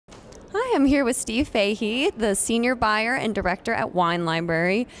Hi, I'm here with Steve Fahy, the Senior Buyer and Director at Wine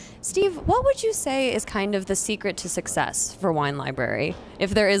Library. Steve, what would you say is kind of the secret to success for Wine Library,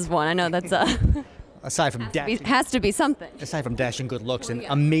 if there is one? I know that's a... Aside from has to be something. Aside from dashing good looks and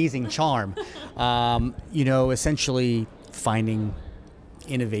amazing charm, essentially finding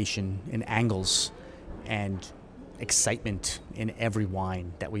innovation in angles and excitement in every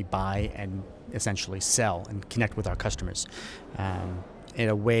wine that we buy and essentially sell and connect with our customers in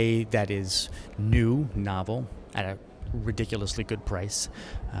a way that is new, novel, at a ridiculously good price.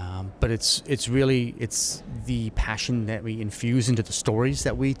 But it's the passion that we infuse into the stories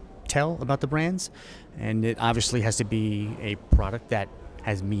that we tell about the brands, and it obviously has to be a product that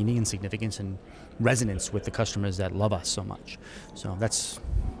has meaning and significance and resonance with the customers that love us so much. So it's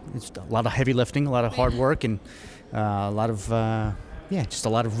a lot of heavy lifting, a lot of hard work, and a lot of just a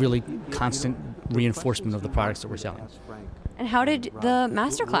lot of really constant reinforcement of the products that we're selling. And how did the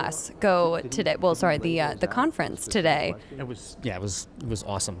masterclass go today? Well, sorry, the conference today. It was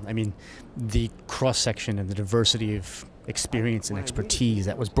awesome. I mean, the cross section and the diversity of experience and expertise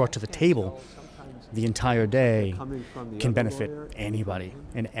that was brought to the table the entire day can benefit anybody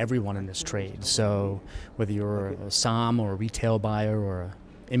and everyone in this trade. So whether you're a som or a retail buyer or an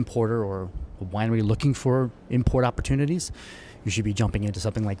importer or a winery looking for import opportunities, you should be jumping into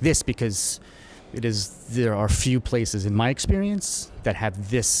something like this, because there are few places in my experience that have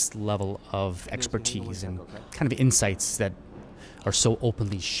this level of expertise and kind of insights that are so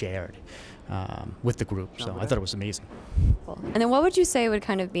openly shared with the group. So I thought it was amazing. Cool. And then what would you say would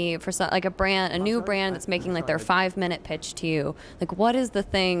kind of be for like a new brand that's making like their 5-minute pitch to you? Like, what is the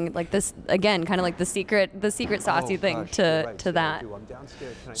thing, like this, again, kind of like the secret saucy thing to that?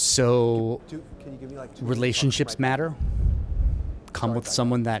 So relationships matter. Come with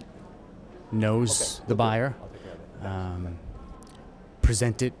someone that knows the buyer.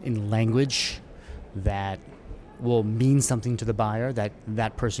 Present it in language that will mean something to the buyer,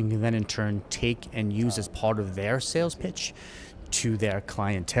 that person can then in turn take and use as part of their sales pitch to their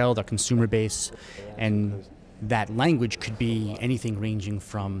clientele, their consumer base. And that language could be anything ranging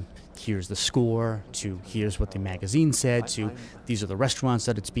from here's the score to here's what the magazine said to these are the restaurants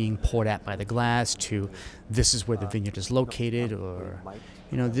that it's being poured at by the glass to this is where the vineyard is located, or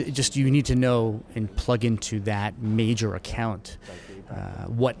you need to know and plug into that major account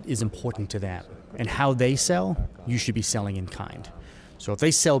what is important to them. And how they sell, you should be selling in kind. So if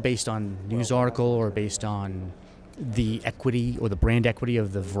they sell based on news article or based on the equity or the brand equity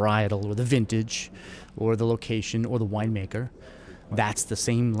of the varietal or the vintage or the location or the winemaker, that's the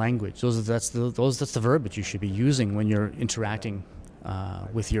same language. That's the verbiage you should be using when you're interacting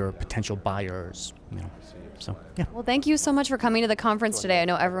with your potential buyers. So yeah. Well, thank you so much for coming to the conference today. I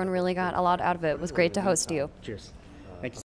know everyone really got a lot out of it. It was great to host you. Cheers.